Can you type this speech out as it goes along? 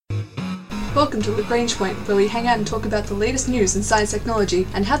Welcome to Lagrange Point, where we hang out and talk about the latest news in science technology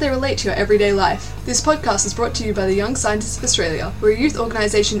and how they relate to your everyday life. This podcast is brought to you by the Young Scientists of Australia. We're a youth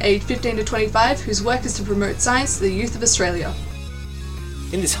organisation aged 15 to 25 whose work is to promote science to the youth of Australia.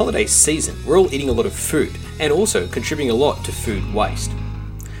 In this holiday season, we're all eating a lot of food and also contributing a lot to food waste.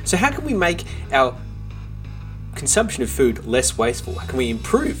 So how can we make our consumption of food less wasteful? How can we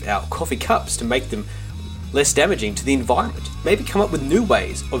improve our coffee cups to make them less damaging to the environment? Maybe come up with new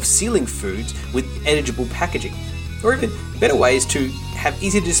ways of sealing foods with edible packaging, or even better ways to have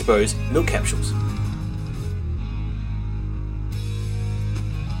easy to dispose milk capsules.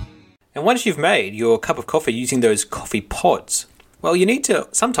 And once you've made your cup of coffee using those coffee pods, well, you need to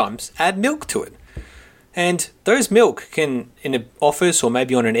sometimes add milk to it. And those milk can, in an office or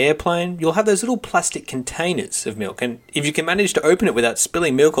maybe on an airplane, you'll have those little plastic containers of milk. And if you can manage to open it without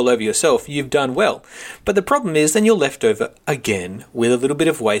spilling milk all over yourself, you've done well. But the problem is then you're left over again with a little bit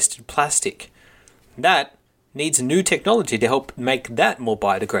of wasted plastic. That needs new technology to help make that more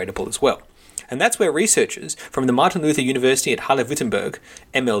biodegradable as well. And that's where researchers from the Martin Luther University at Halle-Wittenberg,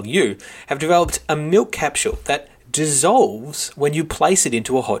 MLU, have developed a milk capsule that dissolves when you place it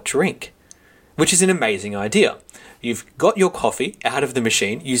into a hot drink, which is an amazing idea. You've got your coffee out of the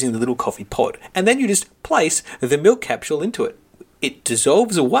machine using the little coffee pod, and then you just place the milk capsule into it. It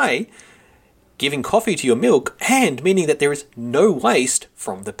dissolves away, giving coffee to your milk, and meaning that there is no waste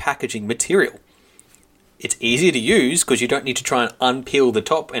from the packaging material. It's easier to use because you don't need to try and unpeel the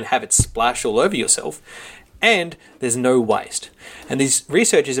top and have it splash all over yourself, and there's no waste. And these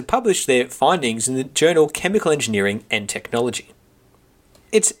researchers have published their findings in the journal Chemical Engineering and Technology.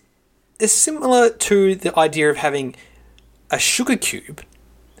 It's similar to the idea of having a sugar cube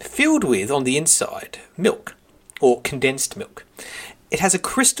filled with, on the inside, milk, or condensed milk. It has a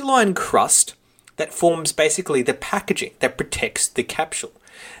crystalline crust that forms basically the packaging that protects the capsule.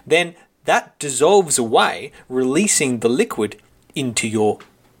 Then that dissolves away, releasing the liquid into your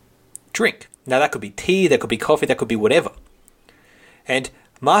drink. Now that could be tea, that could be coffee, that could be whatever. And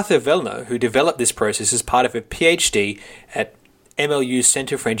Martha Vellner, who developed this process as part of a PhD at MLU's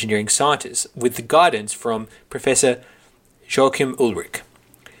Center for Engineering Scientists, with the guidance from Professor Joachim Ulrich.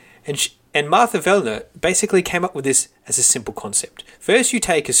 And Martha Vellner basically came up with this as a simple concept. First, you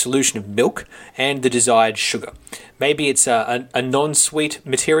take a solution of milk and the desired sugar. Maybe it's a non-sweet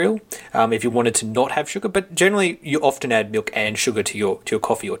material if you wanted to not have sugar, but generally you often add milk and sugar to your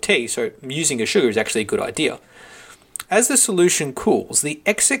coffee or tea, so using a sugar is actually a good idea. As the solution cools, the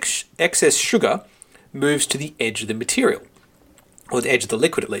excess sugar moves to the edge of the material, or the edge of the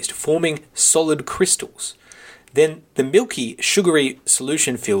liquid at least, forming solid crystals. Then the milky, sugary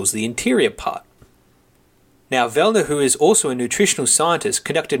solution fills the interior part. Now, Vellner, who is also a nutritional scientist,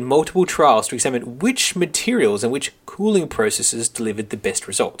 conducted multiple trials to examine which materials and which cooling processes delivered the best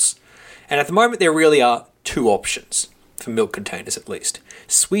results. And at the moment, there really are two options, for milk containers at least: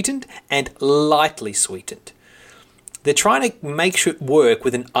 sweetened and lightly sweetened. They're trying to make sure it work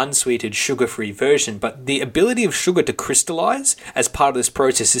with an unsweetened, sugar-free version, but the ability of sugar to crystallize as part of this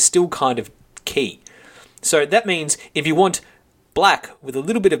process is still kind of key. So that means if you want black with a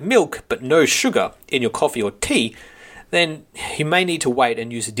little bit of milk but no sugar in your coffee or tea, then you may need to wait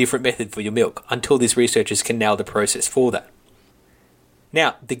and use a different method for your milk until these researchers can nail the process for that.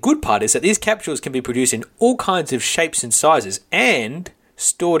 Now, the good part is that these capsules can be produced in all kinds of shapes and sizes and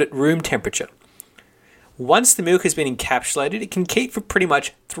stored at room temperature. Once the milk has been encapsulated, it can keep for pretty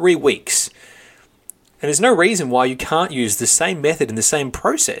much 3 weeks. And there's no reason why you can't use the same method and the same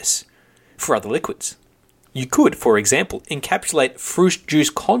process for other liquids. You could, for example, encapsulate fruit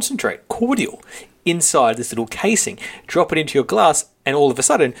juice concentrate, cordial, inside this little casing, drop it into your glass, and all of a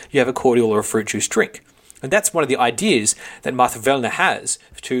sudden you have a cordial or a fruit juice drink. And that's one of the ideas that Martha Vellner has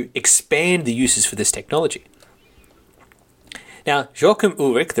to expand the uses for this technology. Now, Joachim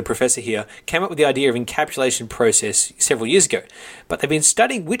Ulrich, the professor here, came up with the idea of encapsulation process several years ago, but they've been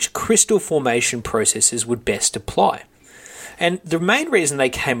studying which crystal formation processes would best apply. And the main reason they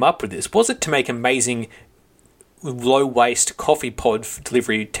came up with this wasn't to make amazing low-waste coffee pod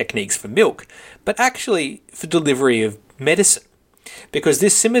delivery techniques for milk, but actually for delivery of medicine. Because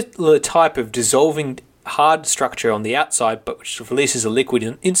this similar type of dissolving hard structure on the outside, but which releases a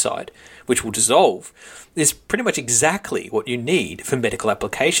liquid inside, which will dissolve, is pretty much exactly what you need for medical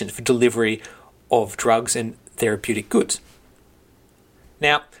applications for delivery of drugs and therapeutic goods.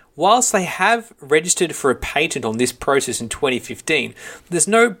 Now, whilst they have registered for a patent on this process in 2015, there's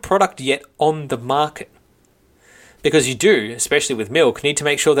no product yet on the market. Because you do, especially with milk, need to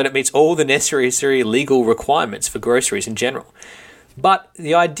make sure that it meets all the necessary legal requirements for groceries in general. But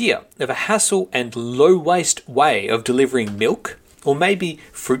the idea of a hassle and low-waste way of delivering milk or maybe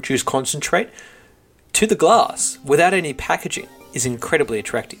fruit juice concentrate, to the glass without any packaging is incredibly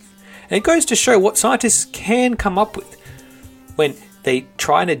attractive. And it goes to show what scientists can come up with when they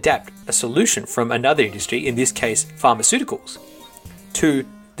try and adapt a solution from another industry, in this case pharmaceuticals, to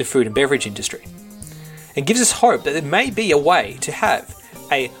the food and beverage industry. It gives us hope that there may be a way to have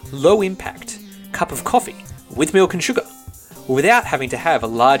a low impact cup of coffee with milk and sugar without having to have a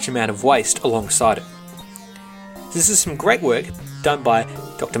large amount of waste alongside it. This is some great work done by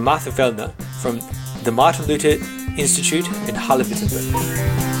Dr. Martha Fellner from the Martin Luther Institute in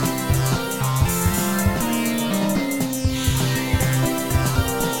Halle-Wittenberg.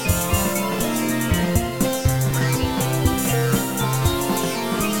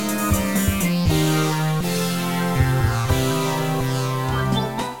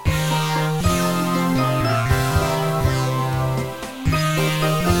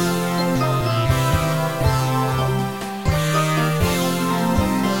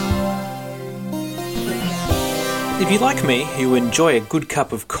 If you're like me, you enjoy a good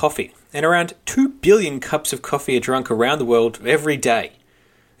cup of coffee, and around 2 billion cups of coffee are drunk around the world every day.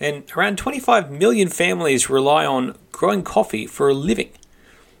 And around 25 million families rely on growing coffee for a living.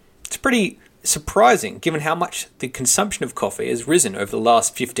 It's pretty surprising given how much the consumption of coffee has risen over the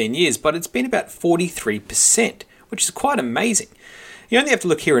last 15 years, but it's been about 43%, which is quite amazing. You only have to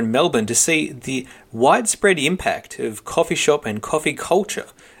look here in Melbourne to see the widespread impact of coffee shop and coffee culture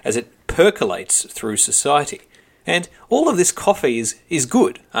as it percolates through society. And all of this coffee is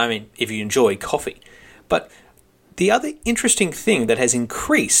good, I mean, if you enjoy coffee. But the other interesting thing that has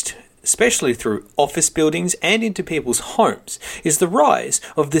increased, especially through office buildings and into people's homes, is the rise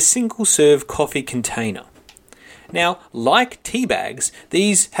of the single-serve coffee container. Now, like tea bags,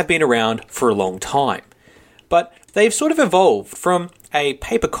 these have been around for a long time. But they've sort of evolved from a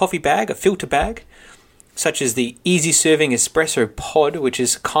paper coffee bag, a filter bag, such as the easy-serving espresso pod, which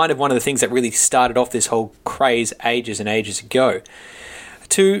is kind of one of the things that really started off this whole craze ages and ages ago,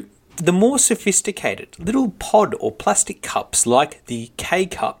 to the more sophisticated little pod or plastic cups like the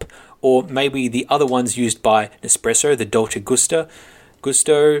K-Cup, or maybe the other ones used by Nespresso, the Dolce Gusto,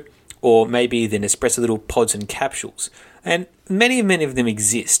 or maybe the Nespresso little pods and capsules. And many of them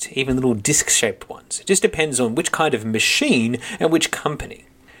exist, even little disc-shaped ones. It just depends on which kind of machine and which company.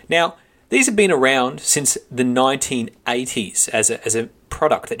 Now, these have been around since the 1980s as a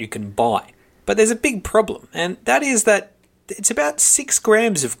product that you can buy. But there's a big problem, and that is that it's about 6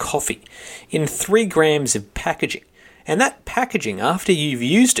 grams of coffee in 3 grams of packaging. And that packaging, after you've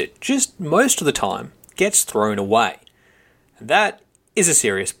used it, just most of the time, gets thrown away. That is a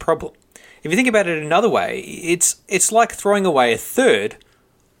serious problem. If you think about it another way, it's like throwing away a third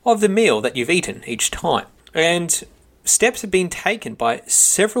of the meal that you've eaten each time. And steps have been taken by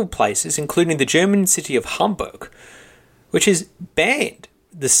several places, including the German city of Hamburg, which has banned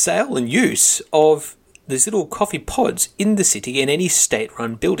the sale and use of these little coffee pods in the city in any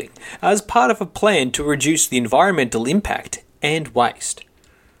state-run building, as part of a plan to reduce the environmental impact and waste.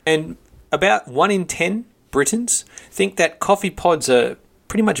 And about 1 in 10 Britons think that coffee pods are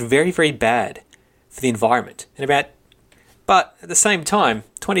pretty much very, very bad for the environment. But at the same time,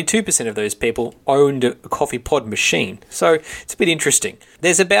 22% of those people owned a coffee pod machine. So it's a bit interesting.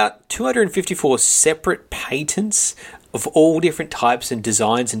 There's about 254 separate patents of all different types and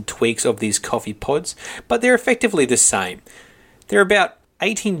designs and tweaks of these coffee pods, but they're effectively the same. There are about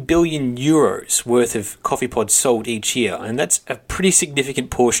 18 billion euros worth of coffee pods sold each year, and that's a pretty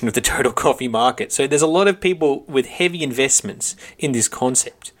significant portion of the total coffee market. So there's a lot of people with heavy investments in this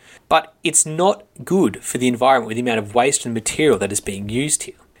concept. But it's not good for the environment with the amount of waste and material that is being used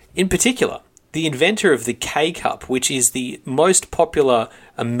here. In particular, the inventor of the K-Cup, which is the most popular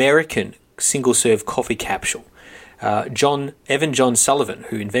American single-serve coffee capsule, Evan John Sullivan,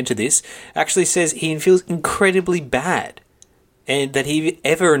 who invented this, actually says he feels incredibly bad and that he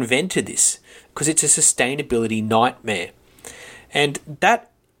ever invented this because it's a sustainability nightmare. And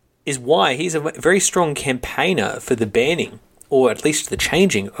that is why he's a very strong campaigner for the banning, or at least the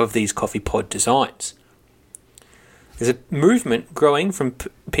changing, of these coffee pod designs. There's a movement growing from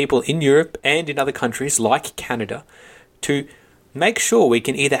people in Europe and in other countries like Canada to make sure we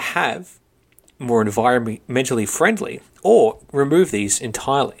can either have more environmentally friendly or remove these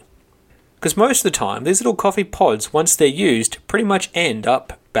entirely. Because most of the time, these little coffee pods, once they're used, pretty much end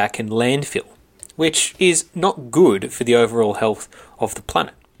up back in landfill, which is not good for the overall health of the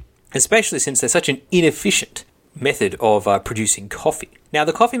planet, especially since they're such an inefficient method of producing coffee. Now,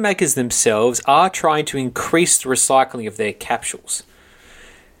 the coffee makers themselves are trying to increase the recycling of their capsules.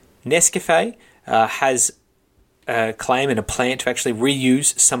 Nescafe has a claim and a plan to actually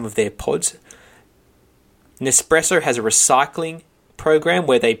reuse some of their pods. Nespresso has a recycling program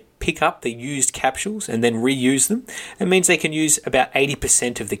where they pick up the used capsules and then reuse them. It means they can use about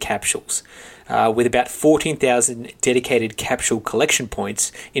 80% of the capsules, with about 14,000 dedicated capsule collection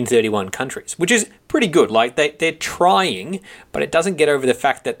points in 31 countries, which is pretty good. Like they're trying, but it doesn't get over the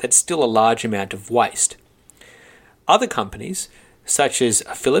fact that that's still a large amount of waste. Other companies, such as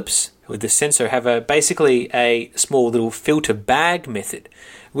Philips with the Sensor, have basically a small little filter bag method,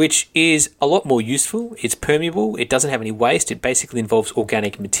 which is a lot more useful. It's permeable, it doesn't have any waste, it basically involves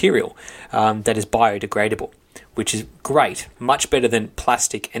organic material that is biodegradable, which is great, much better than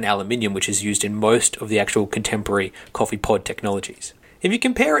plastic and aluminium, which is used in most of the actual contemporary coffee pod technologies. If you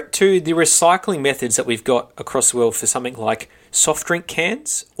compare it to the recycling methods that we've got across the world for something like soft drink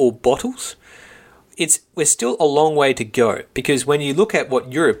cans or bottles, we're still a long way to go, because when you look at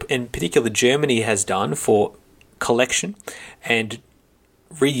what Europe, in particular Germany, has done for collection and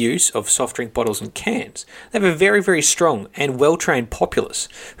reuse of soft drink bottles and cans, they have a very, very strong and well-trained populace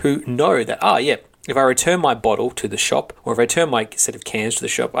who know that, if I return my bottle to the shop, or if I return my set of cans to the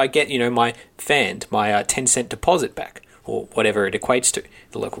shop, I get, my Pfand, my 10-cent deposit back, or whatever it equates to,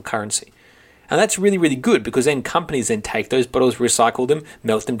 the local currency. And that's really, really good, because then companies then take those bottles, recycle them,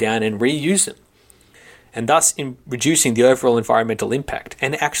 melt them down, and reuse them. And thus in reducing the overall environmental impact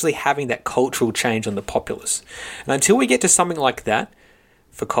and actually having that cultural change on the populace. And until we get to something like that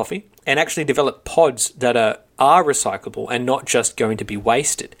for coffee and actually develop pods that are recyclable and not just going to be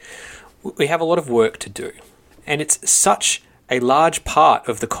wasted, we have a lot of work to do. And it's such a large part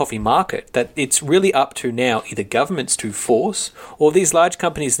of the coffee market that it's really up to now either governments to force or these large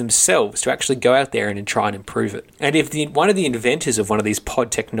companies themselves to actually go out there and try and improve it. And if one of the inventors of one of these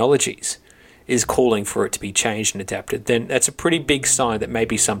pod technologies is calling for it to be changed and adapted, then that's a pretty big sign that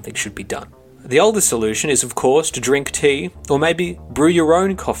maybe something should be done. The oldest solution is, of course, to drink tea or maybe brew your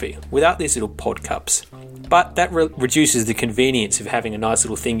own coffee without these little pod cups. But that reduces the convenience of having a nice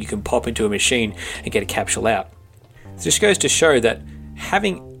little thing you can pop into a machine and get a capsule out. It just goes to show that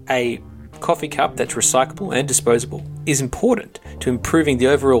having a coffee cup that's recyclable and disposable is important to improving the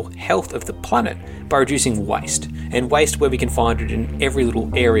overall health of the planet by reducing waste, and waste where we can find it in every little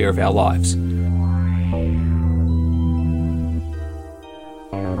area of our lives.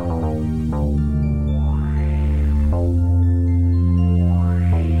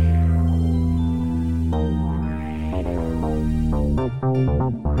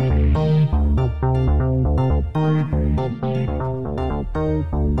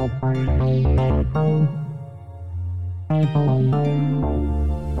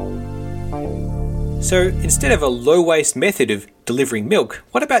 So instead of a low-waste method of delivering milk,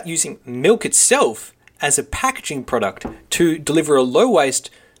 what about using milk itself as a packaging product to deliver a low-waste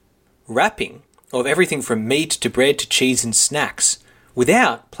wrapping of everything from meat to bread to cheese and snacks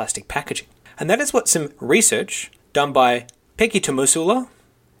without plastic packaging? And that is what some research done by Peggy Tomusula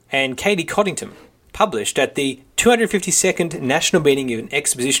and Katie Coddington published at the 252nd National Meeting of an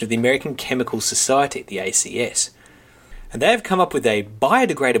Exposition of the American Chemical Society, the ACS. And they have come up with a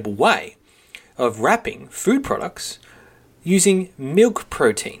biodegradable way of wrapping food products using milk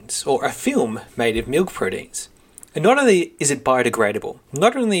proteins, or a film made of milk proteins. And not only is it biodegradable,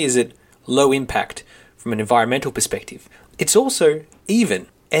 not only is it low impact from an environmental perspective, it's also even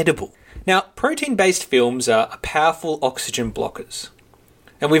edible. Now, protein-based films are powerful oxygen blockers.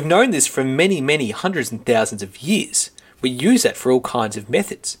 And we've known this for many, many hundreds and thousands of years. We use that for all kinds of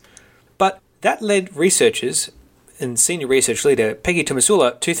methods. But that led researchers and senior research leader Peggy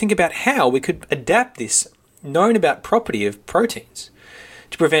Tomusula to think about how we could adapt this known about property of proteins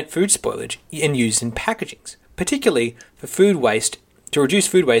to prevent food spoilage and use in packagings, particularly for food waste, to reduce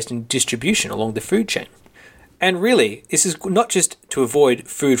food waste and distribution along the food chain. And really, this is not just to avoid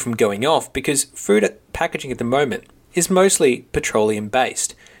food from going off, because food packaging at the moment is mostly petroleum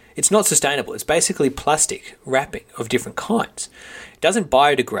based. It's not sustainable. It's basically plastic wrapping of different kinds. It doesn't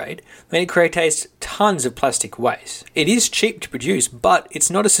biodegrade, and it creates tons of plastic waste. It is cheap to produce, but it's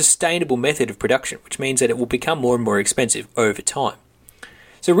not a sustainable method of production, which means that it will become more and more expensive over time.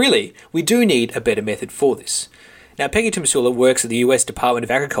 So really, we do need a better method for this. Now, Peggy Tomusula works at the US Department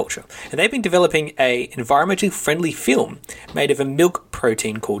of Agriculture, and they've been developing an environmentally friendly film made of a milk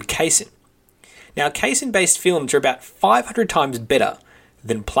protein called casein. Now, casein-based films are about 500 times better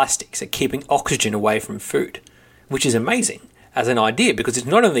than plastics at keeping oxygen away from food, which is amazing as an idea because it's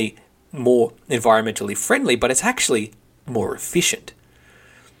not only more environmentally friendly, but it's actually more efficient.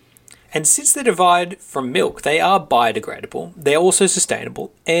 And since they're derived from milk, they are biodegradable, they're also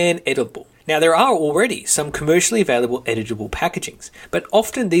sustainable and edible. Now, there are already some commercially available editable packagings, but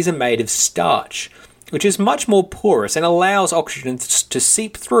often these are made of starch, which is much more porous and allows oxygen to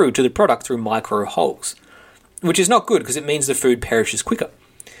seep through to the product through micro holes. which is not good because it means the food perishes quicker.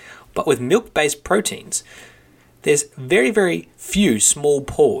 But with milk-based proteins, there's very, very few small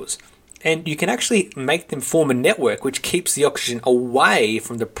pores, and you can actually make them form a network which keeps the oxygen away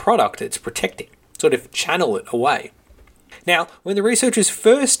from the product it's protecting, sort of channel it away. Now, when the researchers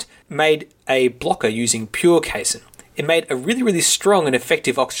first made a blocker using pure casein, it made a really, really strong and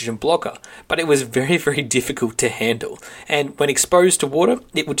effective oxygen blocker, but it was very, very difficult to handle. And when exposed to water,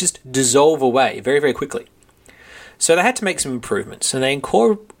 it would just dissolve away very, very quickly. So they had to make some improvements, and they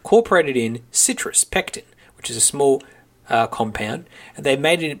incorporated in citrus pectin, which is a small compound, and they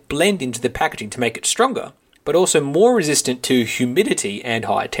made it blend into the packaging to make it stronger, but also more resistant to humidity and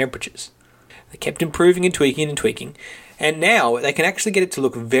high temperatures. They kept improving and tweaking, and now they can actually get it to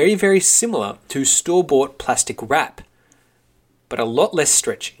look very, very similar to store-bought plastic wrap, but a lot less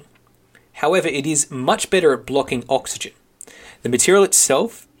stretchy. However, it is much better at blocking oxygen. The material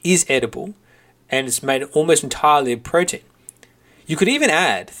itself is edible, and it's made almost entirely of protein. You could even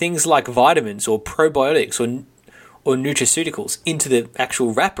add things like vitamins or probiotics or nutraceuticals into the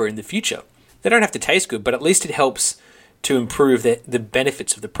actual wrapper in the future. They don't have to taste good, but at least it helps to improve the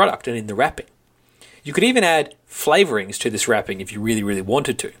benefits of the product and in the wrapping. You could even add flavorings to this wrapping if you really, really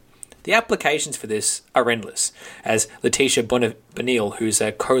wanted to. The applications for this are endless, as Letitia Bonneil, who's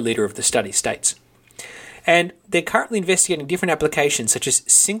a co-leader of the study, states. And they're currently investigating different applications such as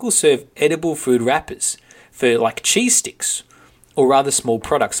single-serve edible food wrappers for like cheese sticks or rather small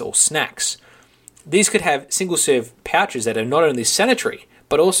products or snacks. These could have single-serve pouches that are not only sanitary,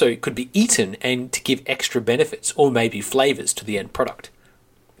 but also could be eaten and to give extra benefits or maybe flavours to the end product.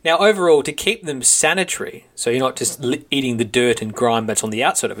 Now, overall, to keep them sanitary, so you're not just eating the dirt and grime that's on the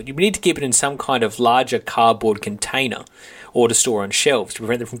outside of it, you need to keep it in some kind of larger cardboard container or to store on shelves to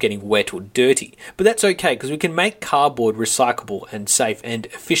prevent them from getting wet or dirty. But that's okay, because we can make cardboard recyclable and safe and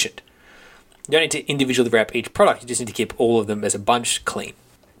efficient. You don't need to individually wrap each product, you just need to keep all of them as a bunch clean.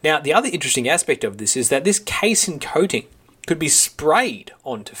 Now, the other interesting aspect of this is that this casein coating could be sprayed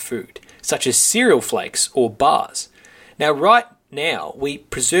onto food, such as cereal flakes or bars. Now, right now, we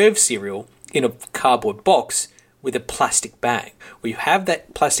preserve cereal in a cardboard box with a plastic bag, where you have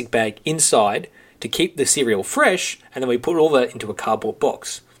that plastic bag inside to keep the cereal fresh, and then we put all that into a cardboard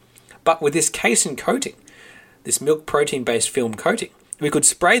box. But with this casein coating, this milk protein-based film coating, we could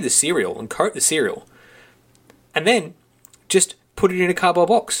spray the cereal and coat the cereal, and then just put it in a cardboard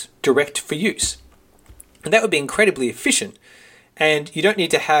box, direct for use. And that would be incredibly efficient, and you don't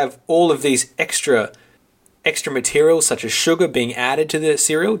need to have all of these extra materials such as sugar being added to the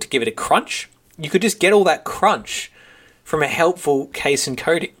cereal to give it a crunch. You could just get all that crunch from a helpful casein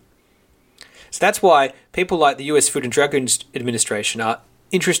coating. So that's why people like the US Food and Drug Administration are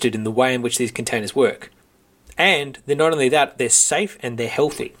interested in the way in which these containers work. And they're not only that, they're safe and they're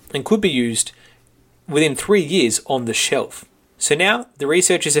healthy and could be used within 3 years on the shelf. So now the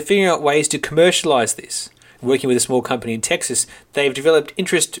researchers are figuring out ways to commercialize this. Working with a small company in Texas, they've developed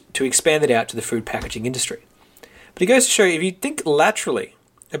interest to expand it out to the food packaging industry. But it goes to show you, if you think laterally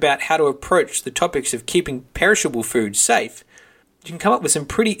about how to approach the topics of keeping perishable food safe, you can come up with some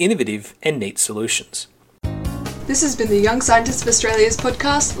pretty innovative and neat solutions. This has been the Young Scientists of Australia's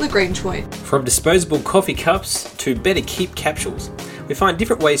podcast, Lagrange Point. From disposable coffee cups to better keep capsules, we find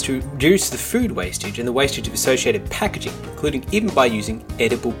different ways to reduce the food wastage and the wastage of associated packaging, including even by using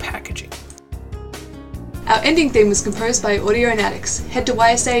edible packaging. Our ending theme was composed by Audionautics. Head to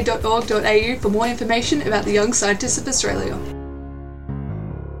ysa.org.au for more information about the Young Scientists of Australia.